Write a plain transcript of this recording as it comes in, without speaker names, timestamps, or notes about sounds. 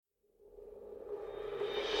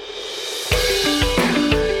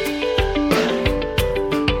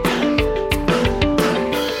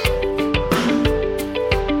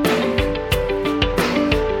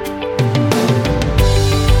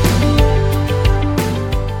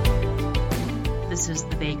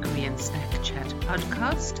and Snack Chat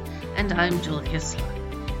podcast, and I'm Jill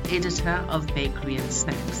Hissler, editor of Bakery and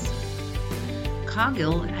Snacks.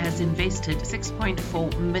 Cargill has invested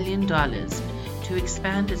 $6.4 million to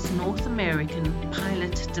expand its North American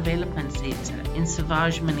Pilot Development Center in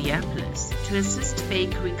Sauvage, Minneapolis, to assist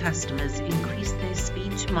bakery customers increase their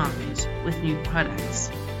speed to market with new products.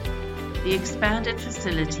 The expanded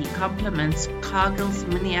facility complements Cargill's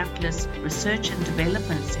Minneapolis Research and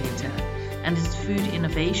Development Center and its Food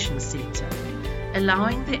Innovation Center,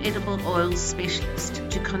 allowing the edible oils specialist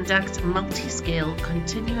to conduct multi-scale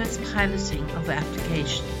continuous piloting of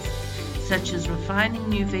applications, such as refining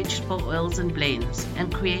new vegetable oils and blends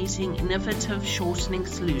and creating innovative shortening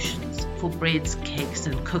solutions for breads, cakes,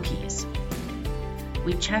 and cookies.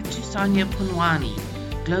 We chat to Sonia Punwani,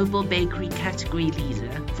 Global Bakery Category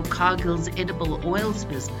Leader for Cargill's edible oils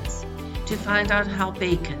business, to find out how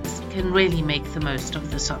bakers can really make the most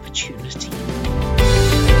of this opportunity.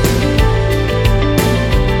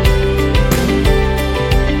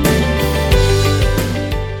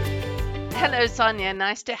 Hello, Sonia.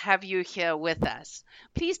 Nice to have you here with us.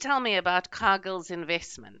 Please tell me about Cargill's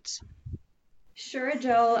investment. Sure,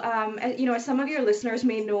 Jill. As some of your listeners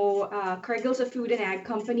may know, Cargill's a food and ag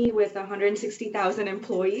company with 160,000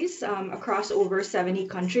 employees across over 70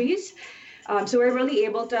 countries. So we're really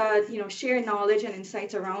able to, share knowledge and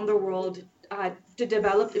insights around the world to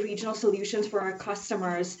develop regional solutions for our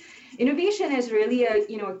customers. Innovation is really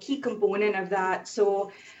a key component of that.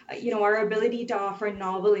 So, our ability to offer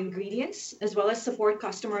novel ingredients as well as support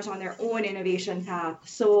customers on their own innovation path.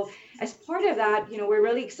 So as part of that, we're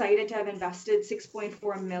really excited to have invested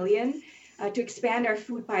 $6.4 million to expand our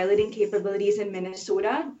food piloting capabilities in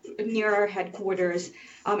Minnesota near our headquarters.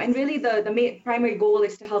 And really the primary goal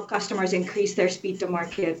is to help customers increase their speed to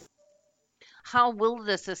market. How will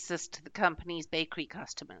this assist the company's bakery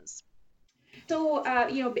customers? So,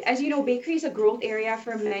 as you know, bakery is a growth area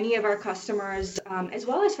for many of our customers, as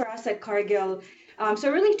well as for us at Cargill.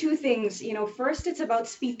 So really two things, first, it's about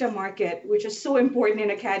speed to market, which is so important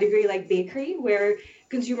in a category like bakery, where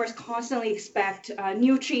consumers constantly expect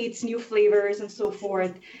new treats, new flavors, and so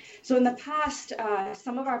forth. So in the past,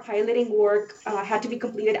 some of our piloting work had to be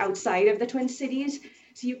completed outside of the Twin Cities.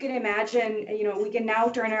 So you can imagine, we can now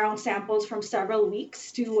turn around samples from several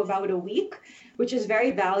weeks to about a week, which is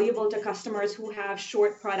very valuable to customers who have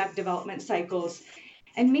short product development cycles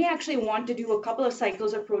and may actually want to do a couple of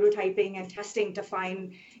cycles of prototyping and testing to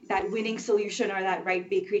find that winning solution or that right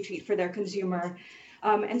bakery treat for their consumer.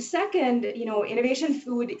 And second, innovation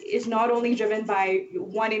food is not only driven by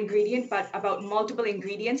one ingredient, but about multiple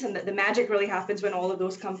ingredients, and the magic really happens when all of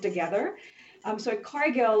those come together. So at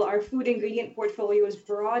Cargill, our food ingredient portfolio is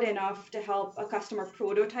broad enough to help a customer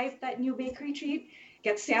prototype that new bakery treat,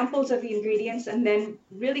 get samples of the ingredients, and then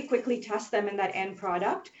really quickly test them in that end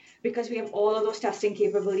product, because we have all of those testing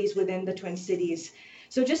capabilities within the Twin Cities.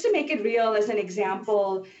 So just to make it real, as an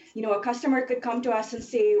example, a customer could come to us and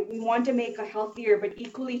say, we want to make a healthier but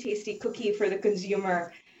equally tasty cookie for the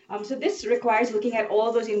consumer. So this requires looking at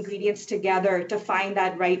all those ingredients together to find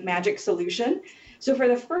that right magic solution. So for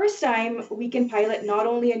the first time, we can pilot not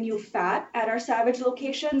only a new fat at our Savage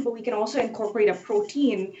location, but we can also incorporate a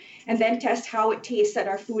protein and then test how it tastes at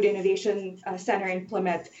our Food Innovation Center in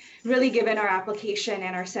Plymouth, really given our application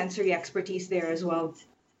and our sensory expertise there as well.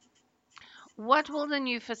 What will the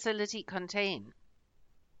new facility contain?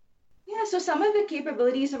 Yeah, so some of the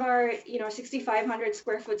capabilities of our, 6,500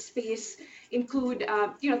 square foot space include,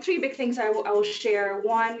 three big things I will share.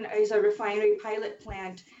 One is a refinery pilot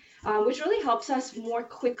plant, which really helps us more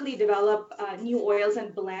quickly develop new oils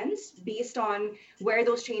and blends based on where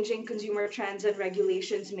those changing consumer trends and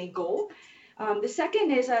regulations may go. The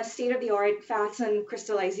second is a state-of-the-art fats and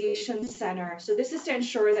crystallization center. So this is to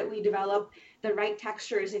ensure that we develop the right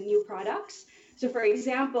textures in new products. So for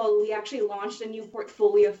example, we actually launched a new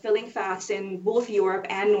portfolio of filling fats in both Europe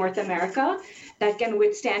and North America that can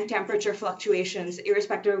withstand temperature fluctuations,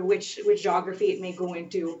 irrespective of which geography it may go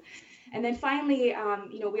into. And then finally,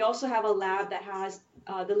 we also have a lab that has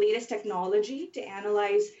the latest technology to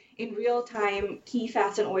analyze in real time key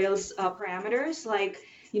fats and oils parameters like,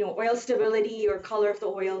 oil stability or color of the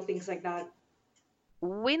oil, things like that.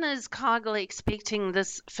 When is Cargill expecting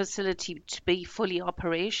this facility to be fully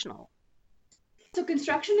operational? So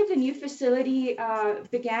construction of the new facility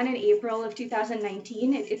began in April of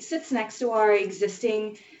 2019. It sits next to our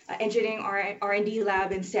existing engineering R&D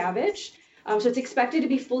lab in Savage. So it's expected to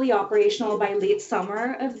be fully operational by late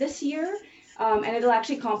summer of this year. And it'll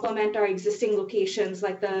actually complement our existing locations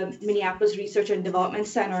like the Minneapolis Research and Development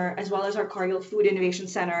Center, as well as our Cargill Food Innovation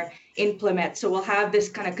Center in Plymouth. So we'll have this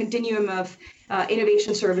kind of continuum of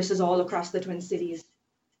innovation services all across the Twin Cities.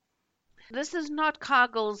 This is not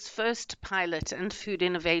Cargill's first pilot and food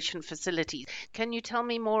innovation facility. Can you tell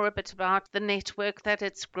me more a bit about the network that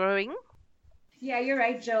it's growing? Yeah, you're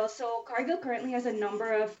right, Jill. So Cargill currently has a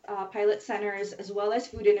number of pilot centers as well as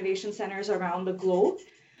food innovation centers around the globe.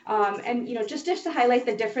 And just to highlight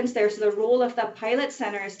the difference there, so the role of the pilot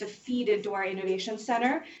center is to feed into our innovation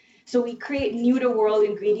center. So we create new to world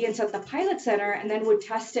ingredients at the pilot center and then would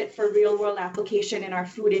test it for real world application in our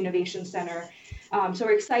food innovation center. So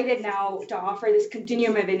we're excited now to offer this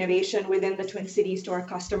continuum of innovation within the Twin Cities to our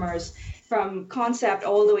customers, from concept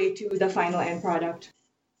all the way to the final end product.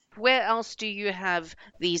 Where else do you have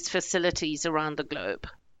these facilities around the globe?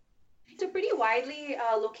 So pretty widely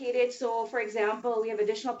located. So for example, we have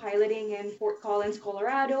additional piloting in Fort Collins,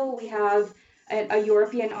 Colorado. We have a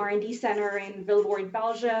European R&D center in Vilvoorde,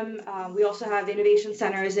 Belgium. We also have innovation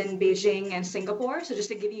centers in Beijing and Singapore. So just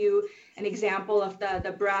to give you an example of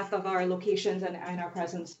the breadth of our locations and our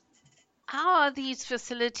presence. How are these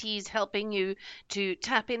facilities helping you to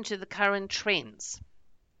tap into the current trends?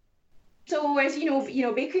 So as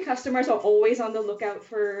bakery customers are always on the lookout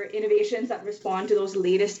for innovations that respond to those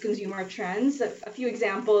latest consumer trends. A few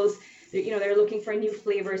examples, they're looking for new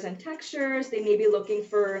flavors and textures. They may be looking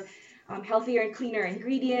for healthier and cleaner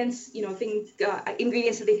ingredients,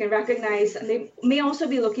 ingredients that they can recognize. And they may also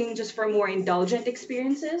be looking just for more indulgent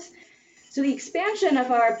experiences. So the expansion of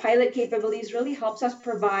our pilot capabilities really helps us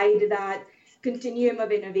provide that continuum of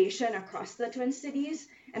innovation across the Twin Cities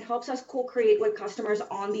and helps us co-create with customers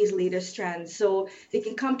on these latest trends. So they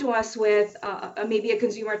can come to us with maybe a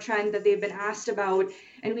consumer trend that they've been asked about,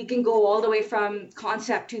 and we can go all the way from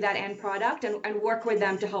concept to that end product and work with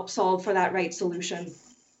them to help solve for that right solution.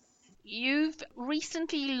 You've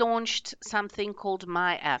recently launched something called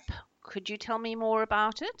My App. Could you tell me more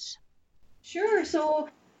about it? Sure. So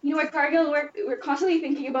at Cargill, we're constantly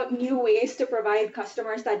thinking about new ways to provide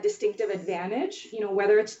customers that distinctive advantage,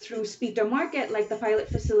 whether it's through speed to market, like the pilot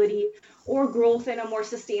facility, or growth in a more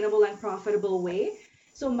sustainable and profitable way.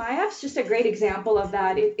 So My App's just a great example of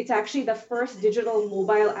that. It's actually the first digital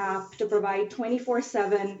mobile app to provide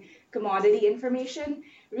 24/7 commodity information,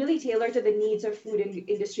 really tailored to the needs of food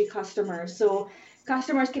industry customers. So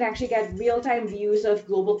customers can actually get real-time views of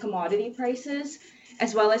global commodity prices,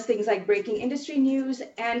 as well as things like breaking industry news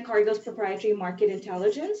and Cargill's proprietary market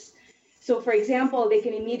intelligence. So for example, they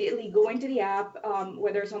can immediately go into the app,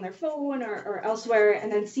 whether it's on their phone or elsewhere, and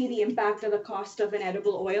then see the impact of the cost of an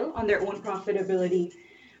edible oil on their own profitability.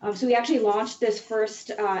 So we actually launched this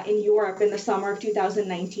first in Europe in the summer of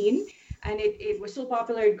 2019, and it was so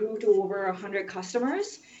popular, it grew to over 100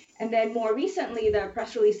 customers. And then more recently, the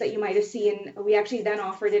press release that you might have seen, we actually then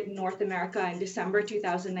offered it in North America in December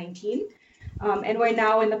 2019. And we're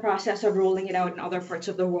now in the process of rolling it out in other parts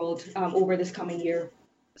of the world over this coming year.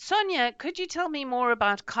 Sonia, could you tell me more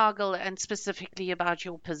about Cargill and specifically about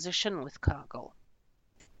your position with Cargill?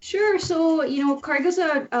 Sure. So, Cargill's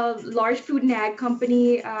a large food and ag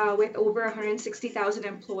company with over 160,000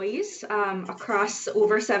 employees across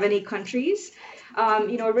over 70 countries.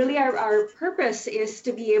 Really our purpose is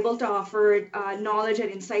to be able to offer knowledge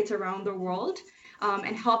and insights around the world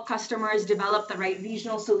and help customers develop the right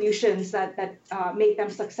regional solutions that make them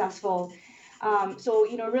successful. So,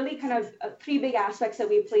 really kind of three big aspects that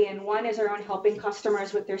we play in. One is around helping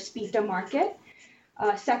customers with their speed to market.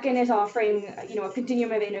 Second is offering, a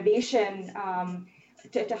continuum of innovation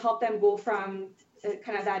to help them go from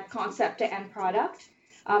kind of that concept to end product.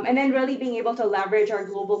 And then really being able to leverage our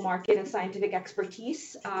global market and scientific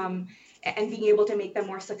expertise and being able to make them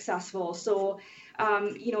more successful. So,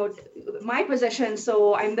 my position,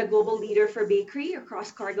 so I'm the global leader for bakery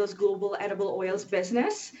across Cargill's global edible oils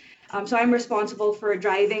business. So I'm responsible for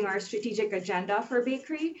driving our strategic agenda for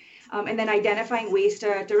bakery and then identifying ways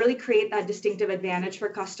to really create that distinctive advantage for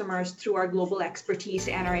customers through our global expertise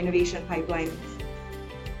and our innovation pipeline.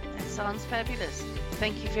 That sounds fabulous.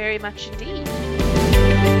 Thank you very much indeed.